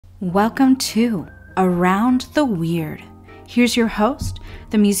Welcome to Around the Weird. Here's your host,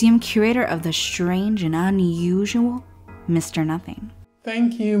 the museum curator of the strange and unusual, Mr. Nothing.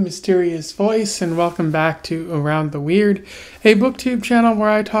 Thank you, mysterious voice, and welcome back to Around the Weird, a booktube channel where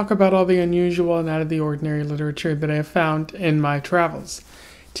I talk about all the unusual and out of the ordinary literature that I have found in my travels.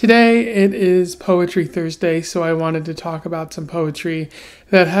 Today it is Poetry Thursday, so I wanted to talk about some poetry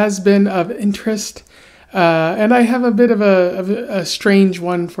that has been of interest, and I have a bit of a strange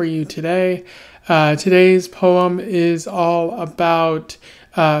one for you today. Today's poem is all about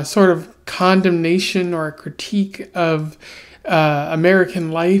sort of condemnation or a critique of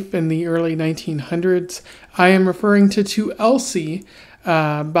American life in the early 1900s. I am referring to Elsie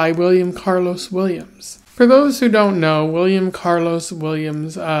by William Carlos Williams. For those who don't know, William Carlos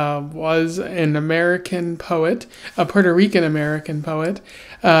Williams was an American poet, a Puerto Rican American poet,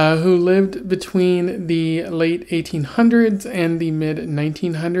 who lived between the late 1800s and the mid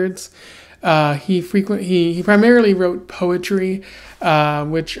 1900s. He primarily wrote poetry,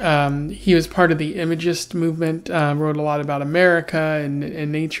 which he was part of the Imagist movement, wrote a lot about America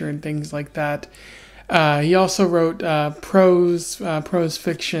and nature and things like that. He also wrote prose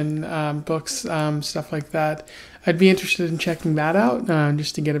fiction, books, stuff like that. I'd be interested in checking that out,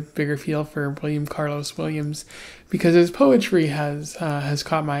 just to get a bigger feel for William Carlos Williams, because his poetry has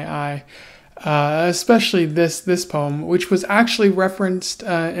caught my eye. Especially this poem, which was actually referenced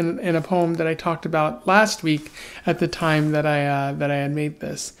in a poem that I talked about last week at the time that I had made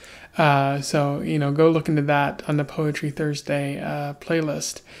this. So go look into that on the Poetry Thursday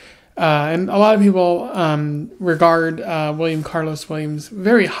playlist. And a lot of people regard William Carlos Williams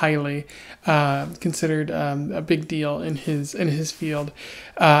very highly, considered a big deal in his field.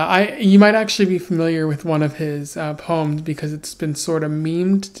 You might actually be familiar with one of his poems because it's been sort of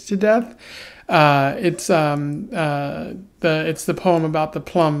memed to death. It's the poem about the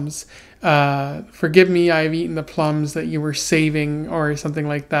plums. Forgive me, I have eaten the plums that you were saving, or something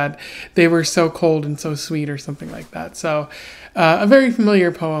like that. They were so cold and so sweet, or something like that. So, a very familiar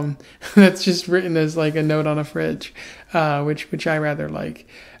poem that's just written as like a note on a fridge, which I rather like.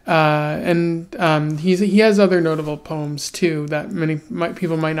 He has other notable poems too that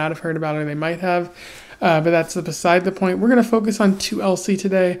people might not have heard about, or they might have. But that's beside the point. We're going to focus on To Elsie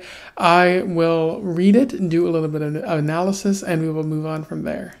today. I will read it and do a little bit of analysis, and we will move on from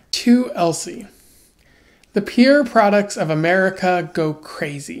there. To Elsie. The pure products of America go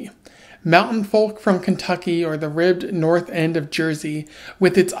crazy. Mountain folk from Kentucky or the ribbed north end of Jersey,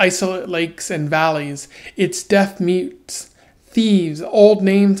 with its isolate lakes and valleys, its deaf mutes, thieves, old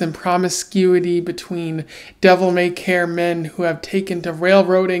names, and promiscuity between devil-may-care men who have taken to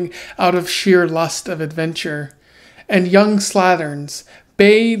railroading out of sheer lust of adventure, and young slatterns,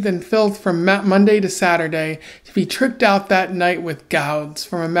 bathed in filth from Monday to Saturday, to be tricked out that night with gauds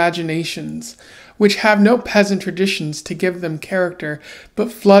from imaginations, which have no peasant traditions to give them character,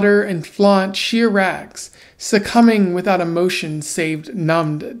 but flutter and flaunt sheer rags, succumbing without emotion save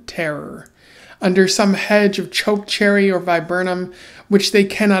numbed terror, under some hedge of choke cherry or viburnum, which they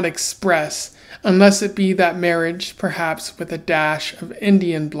cannot express, unless it be that marriage, perhaps with a dash of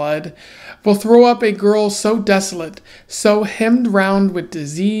Indian blood, will throw up a girl so desolate, so hemmed round with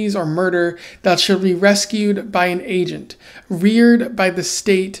disease or murder, that she'll be rescued by an agent, reared by the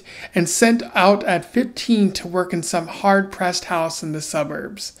state, and sent out at 15 to work in some hard-pressed house in the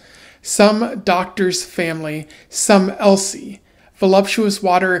suburbs. Some doctor's family, some Elsie, voluptuous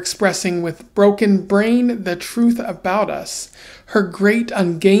water expressing with broken brain the truth about us, her great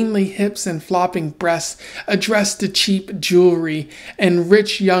ungainly hips and flopping breasts addressed to cheap jewelry, and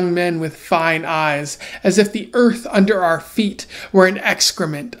rich young men with fine eyes, as if the earth under our feet were an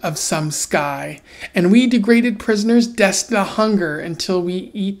excrement of some sky, and we degraded prisoners destined to hunger until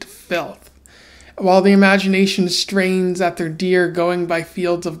we eat filth. While the imagination strains at their deer going by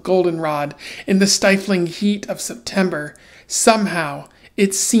fields of goldenrod in the stifling heat of September, somehow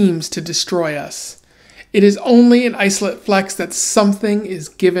it seems to destroy us. It is only an isolate flex that something is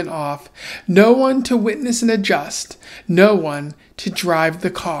given off. No one to witness and adjust. No one to drive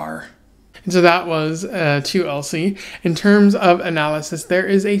the car. And so that was To Elsie. In terms of analysis, there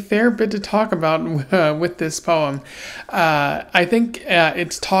is a fair bit to talk about with this poem. I think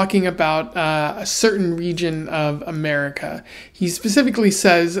it's talking about a certain region of America. He specifically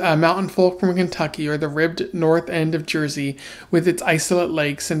says mountain folk from Kentucky or the ribbed north end of Jersey with its isolate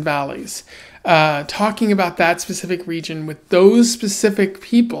lakes and valleys. Talking about that specific region with those specific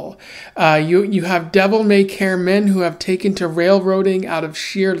people. You have devil-may-care men who have taken to railroading out of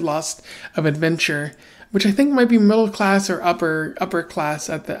sheer lust of adventure, which I think might be middle class or upper class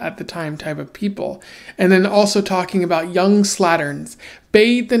at the time type of people. And then also talking about young slatterns,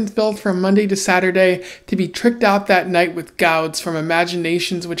 bathed in filth from Monday to Saturday, to be tricked out that night with gauds from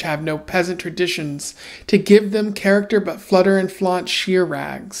imaginations which have no peasant traditions, to give them character but flutter and flaunt sheer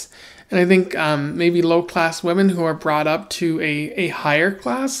rags. And I think maybe low-class women who are brought up to a higher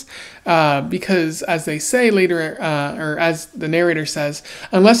class, because as they say later, or as the narrator says,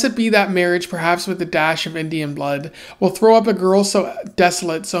 unless it be that marriage, perhaps with a dash of Indian blood, will throw up a girl so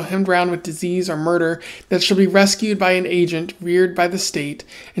desolate, so hemmed round with disease or murder, that she'll be rescued by an agent, reared by the state,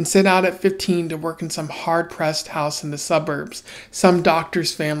 and sent out at 15 to work in some hard-pressed house in the suburbs, some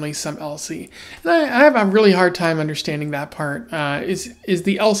doctor's family, some Elsie. And I have a really hard time understanding that part. Is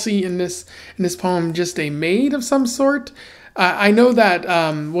the Elsie in this poem just a maid of some sort? I know that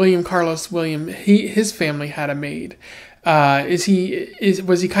William Carlos Williams, his family had a maid. Was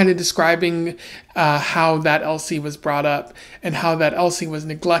he kind of describing how that Elsie was brought up and how that Elsie was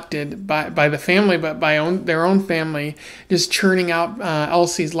neglected by the family, but by their own family, just churning out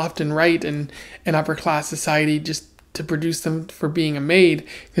Elsies left and right in upper class society just to produce them for being a maid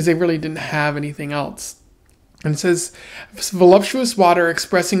because they really didn't have anything else. And it says, voluptuous water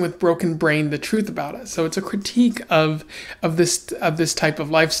expressing with broken brain the truth about it. So it's a critique of this type of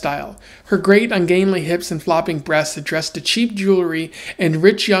lifestyle. Her great ungainly hips and flopping breasts addressed to cheap jewelry and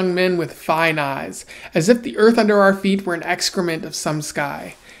rich young men with fine eyes, as if the earth under our feet were an excrement of some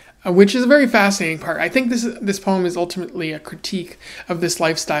sky. Which is a very fascinating part. I think this poem is ultimately a critique of this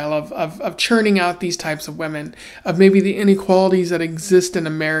lifestyle of churning out these types of women, of maybe the inequalities that exist in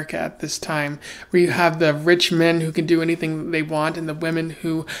America at this time, where you have the rich men who can do anything they want and the women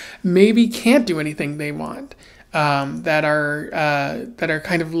who maybe can't do anything they want. That are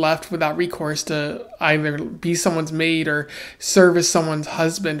kind of left without recourse to either be someone's maid or serve as someone's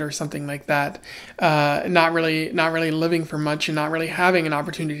husband or something like that. Not really living for much and not really having an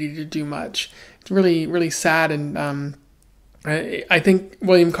opportunity to do much. It's really, really sad. And I think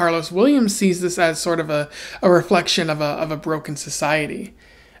William Carlos Williams sees this as sort of a reflection of a broken society.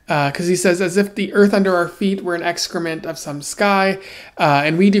 Because he says, as if the earth under our feet were an excrement of some sky,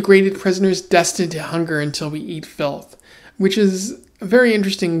 and we degraded prisoners destined to hunger until we eat filth, which is a very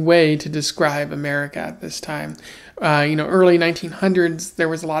interesting way to describe America at this time. Early 1900s, there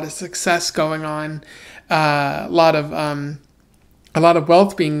was a lot of success going on, a lot of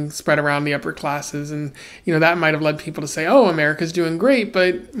wealth being spread around the upper classes, and that might have led people to say, "Oh, America's doing great,"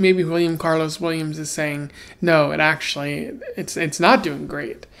 but maybe William Carlos Williams is saying, "No, it's not doing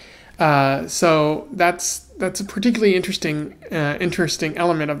great." So that's a particularly interesting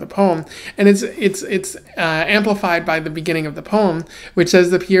element of the poem, and it's amplified by the beginning of the poem, which says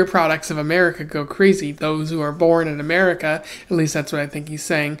the pure products of America go crazy. Those who are born in America, at least that's what I think he's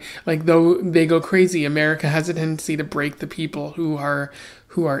saying. Like, though they go crazy, America has a tendency to break the people who are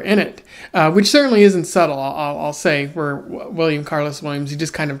in it, which certainly isn't subtle. I'll say for William Carlos Williams, he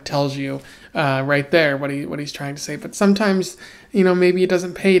just kind of tells you right there what he's trying to say. But sometimes, maybe it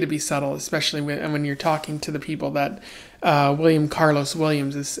doesn't pay to be subtle, especially when you're talking to the people that William Carlos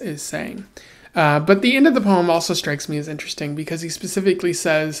Williams is saying. But the end of the poem also strikes me as interesting because he specifically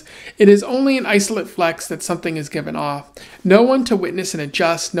says, it is only an isolate flex that something is given off. No one to witness and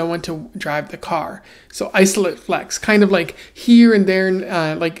adjust, no one to drive the car. So isolate flex, kind of like here and there,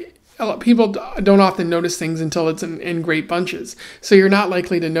 people don't often notice things until it's in great bunches. So you're not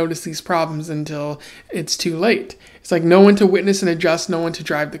likely to notice these problems until it's too late. It's like no one to witness and adjust, no one to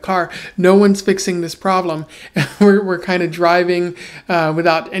drive the car. No one's fixing this problem. We're kind of driving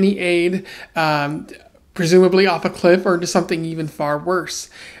without any aid, presumably off a cliff or to something even far worse.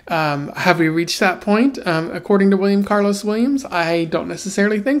 Have we reached that point? According to William Carlos Williams, I don't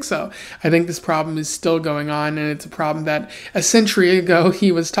necessarily think so. I think this problem is still going on, and it's a problem that a century ago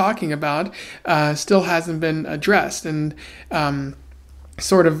he was talking about, still hasn't been addressed, and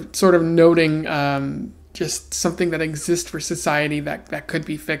sort of noting just something that exists for society that could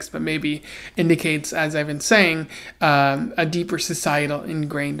be fixed, but maybe indicates, as I've been saying, a deeper societal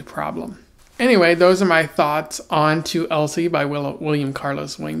ingrained problem. Anyway, those are my thoughts on To Elsie by William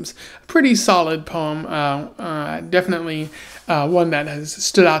Carlos Williams. A pretty solid poem, definitely one that has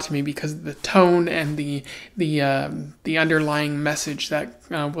stood out to me because of the tone and the underlying message that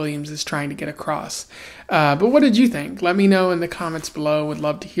Williams is trying to get across. But what did you think? Let me know in the comments below. Would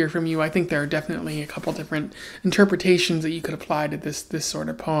love to hear from you. I think there are definitely a couple different interpretations that you could apply to this sort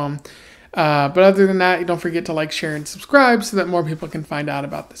of poem. But other than that, don't forget to like, share, and subscribe so that more people can find out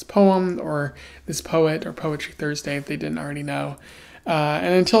about this poem or this poet or Poetry Thursday if they didn't already know.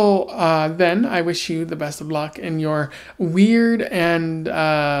 And until then, I wish you the best of luck in your weird and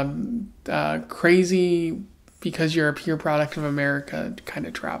crazy, because you're a pure product of America, kind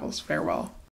of travels. Farewell.